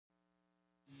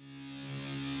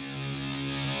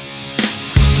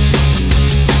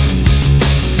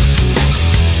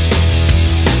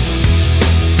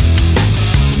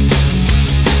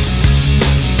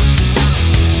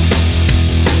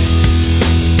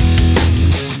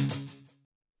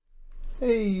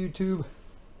Hey YouTube,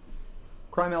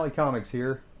 Crime Alley Comics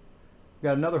here.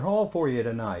 Got another haul for you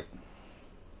tonight.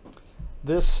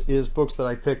 This is books that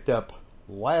I picked up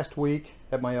last week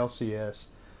at my LCS.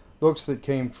 Books that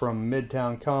came from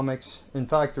Midtown Comics. In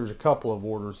fact, there's a couple of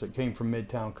orders that came from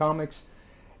Midtown Comics,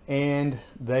 and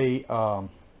they,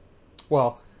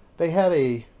 they had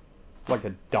a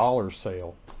dollar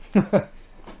sale.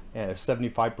 Yeah,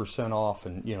 75% off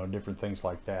and different things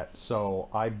like that. So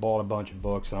I bought a bunch of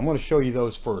books and I'm going to show you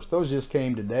those first. Those just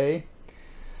came today,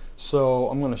 so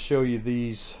I'm going to show you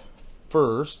these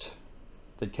first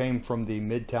that came from the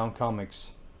Midtown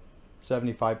Comics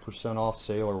 75% off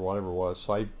sale or whatever it was.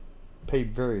 So I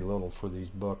paid very little for these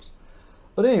books,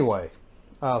 but anyway,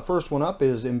 first one up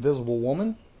is Invisible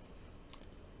Woman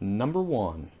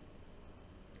 #1,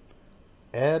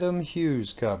 Adam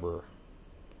Hughes cover.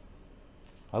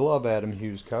 I love Adam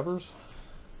Hughes covers,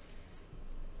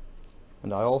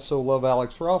 and I also love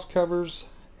Alex Ross covers.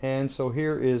 And so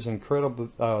here is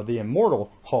the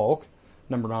Immortal Hulk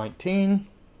 #19,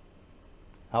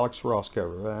 Alex Ross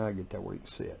cover. I get that where you can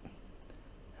see it.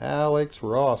 Alex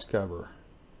Ross cover.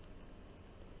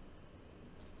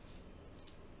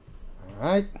 All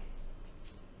right.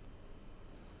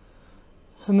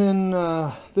 And then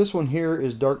this one here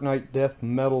is Dark Knight Death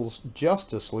Metal's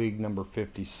Justice League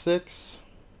 #56.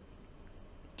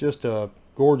 Just a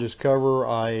gorgeous cover.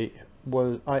 I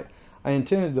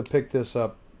intended to pick this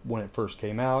up when it first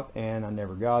came out, and I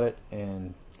never got it.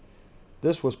 And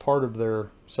this was part of their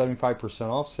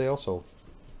 75% off sale, so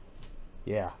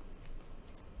yeah,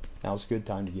 now's a good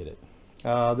time to get it.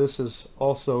 This is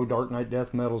also Dark Knight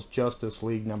Death Metal's Justice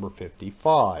League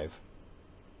 #55.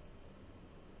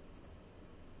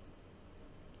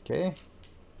 Okay.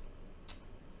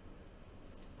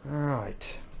 All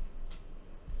right.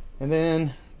 And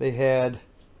then they had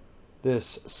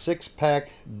this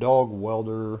 6-pack Dog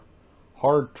Welder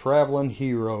Hard Traveling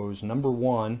Heroes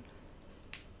 #1.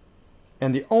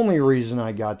 And the only reason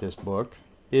I got this book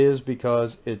is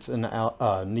because it's a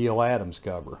Neal Adams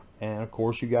cover. And of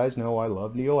course you guys know I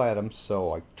love Neal Adams,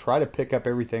 so I try to pick up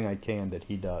everything I can that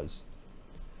he does.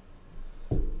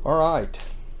 Alright,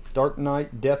 Dark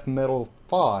Knight Death Metal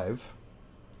 5.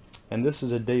 And this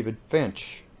is a David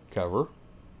Finch cover.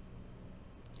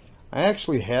 I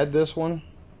actually had this one,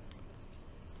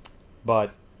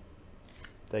 but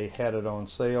they had it on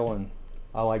sale, and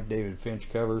I like David Finch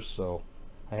covers, so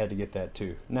I had to get that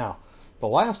too. Now, the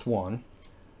last one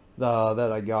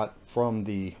that I got from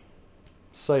the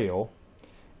sale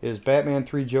is Batman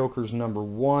 3 Jokers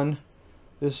 #1.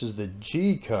 This is the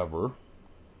G cover,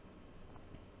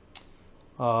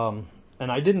 and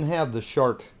I didn't have the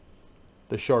shark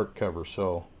cover,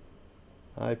 so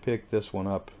I picked this one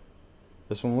up.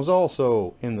 This one was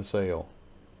also in the sale.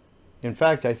 In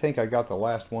fact, I think I got the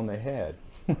last one they had.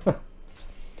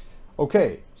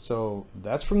 Okay, so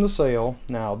that's from the sale.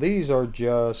 Now these are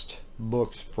just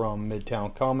books from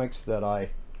Midtown Comics that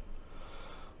I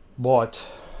bought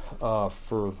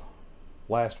for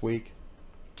last week.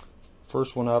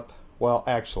 First one up, well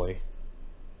actually,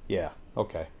 yeah,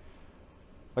 okay.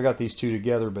 I got these two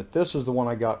together, but this is the one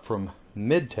I got from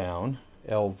Midtown.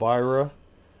 Elvira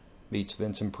meets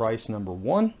Vincent Price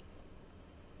 #1.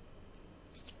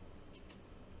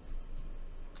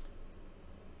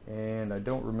 And I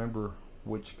don't remember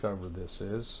which cover this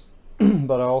is,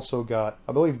 but I also got,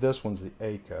 I believe this one's the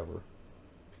A cover.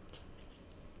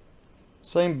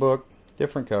 Same book,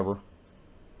 different cover.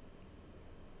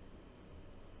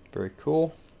 Very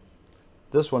cool.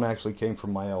 This one actually came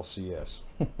from my LCS.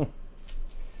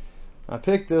 I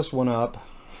picked this one up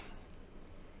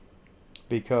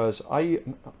because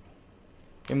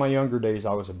in my younger days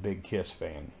I was a big Kiss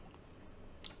fan,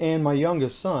 and my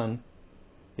youngest son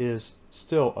is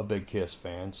still a big Kiss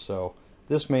fan, so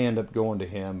this may end up going to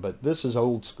him. But this is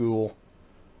old school.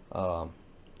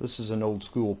 This is an old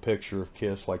school picture of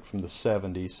Kiss, like from the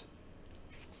 70s.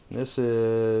 This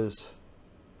is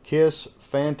Kiss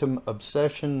Phantom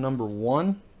Obsession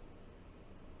 #1.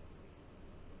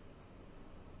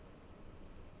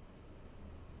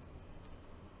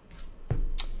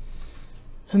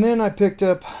 And then I picked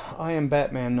up I Am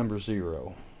Batman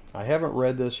 #0. I haven't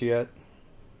read this yet,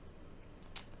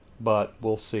 but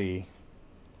we'll see.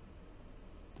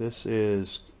 This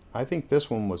is, I think this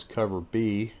one was cover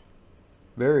B.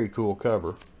 Very cool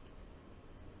cover.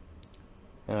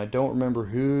 And I don't remember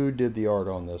who did the art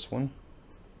on this one.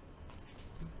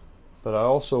 But I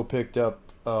also picked up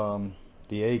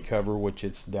the A cover, which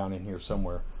it's down in here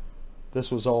somewhere. This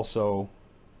was also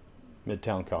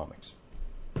Midtown Comics.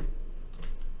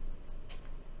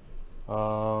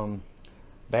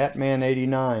 Batman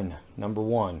 '89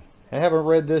 #1, I haven't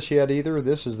read this yet either.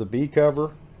 This is the B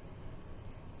cover.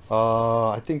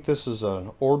 I think this is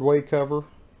an Ordway cover.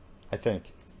 I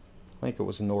think it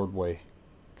was an Ordway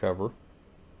cover.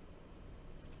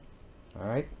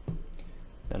 Alright.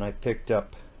 Then I picked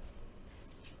up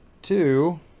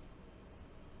 2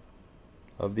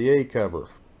 of the A cover.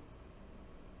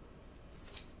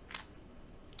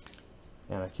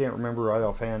 And I can't remember right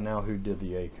offhand now who did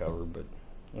the A cover, but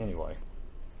anyway.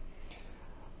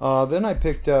 Then I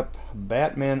picked up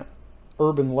Batman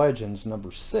Urban Legends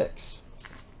number 6.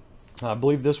 I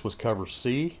believe this was cover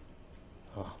C.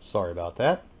 Oh, sorry about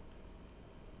that.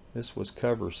 This was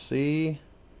cover C.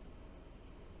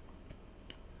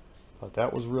 Thought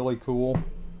that was really cool.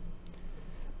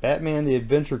 Batman the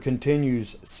Adventure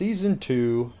Continues Season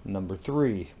 2, number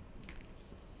 3.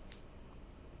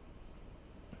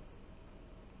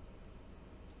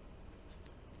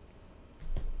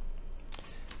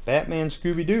 Batman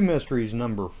Scooby-Doo Mysteries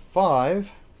number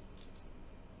 5.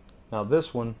 Now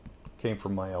this one came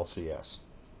from my LCS.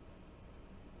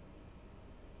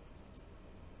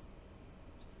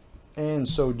 And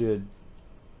so did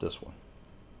this one.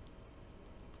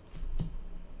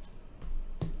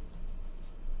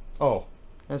 Oh,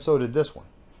 and so did this one.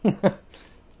 That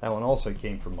one also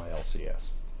came from my LCS.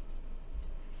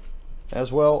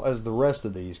 As well as the rest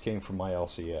of these came from my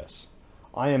LCS.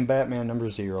 I Am Batman number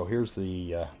 0. Here's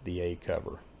the A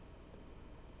cover.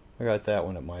 I got that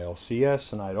one at my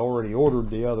LCS, and I'd already ordered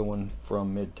the other one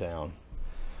from Midtown.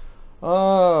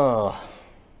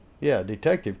 Yeah,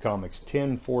 Detective Comics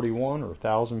 1041 or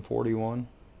 1041.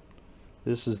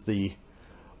 This is the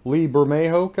Lee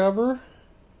Bermejo cover.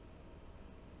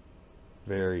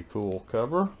 Very cool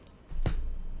cover.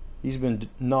 He's been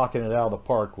knocking it out of the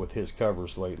park with his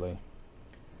covers lately.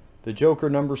 The Joker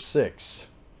number 6.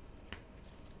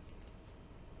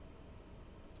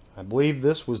 I believe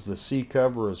this was the C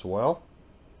cover as well,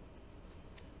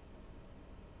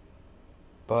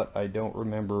 but I don't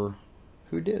remember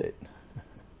who did it.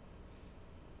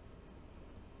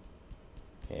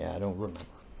 Yeah, I don't remember.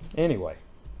 Anyway.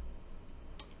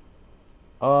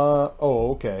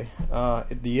 Oh, okay.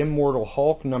 The Immortal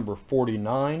Hulk number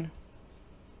 49.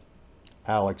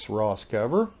 Alex Ross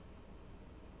cover.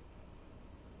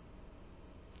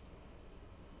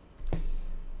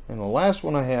 And the last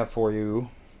one I have for you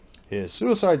is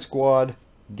Suicide Squad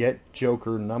Get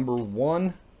Joker number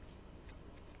 1.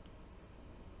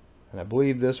 And I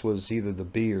believe this was either the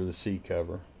B or the C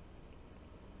cover.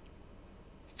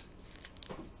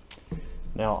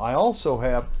 Now I also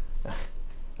have,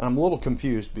 I'm a little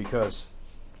confused because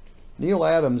Neil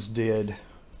Adams did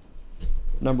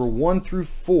number 1 through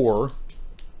 4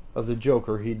 of the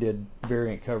Joker. He did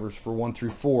variant covers for 1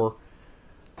 through 4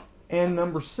 and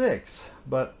number 6,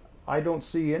 but I don't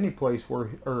see any place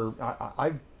where, or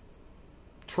I've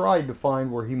tried to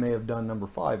find where he may have done number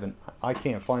 5, and I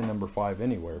can't find number 5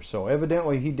 anywhere. So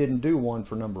evidently he didn't do one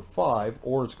for number 5,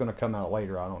 or it's going to come out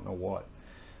later. I don't know what.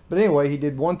 But anyway, he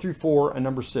did 1 through 4 and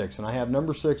number 6, and I have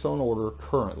number 6 on order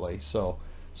currently. So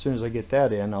as soon as I get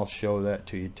that in, I'll show that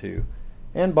to you too.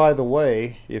 And by the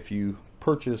way, if you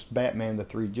purchased Batman the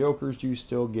 3 Jokers, you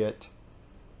still get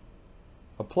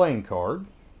a playing card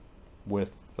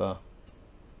with the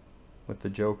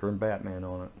Joker and Batman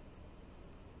on it.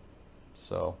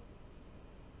 So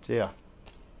yeah,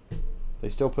 they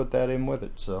still put that in with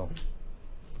it, so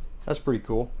that's pretty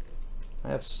cool. I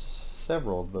have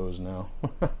several of those now.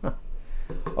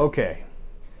 Okay,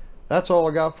 that's all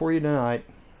I got for you tonight.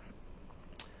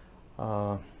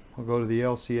 I'll go to the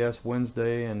LCS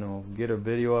Wednesday and I'll get a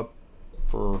video up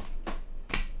for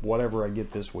whatever I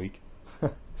get this week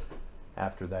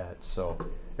after that. So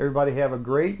everybody have a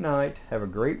great night, have a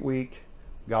great week,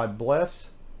 God bless,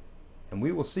 and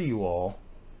we will see you all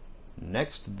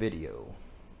next video.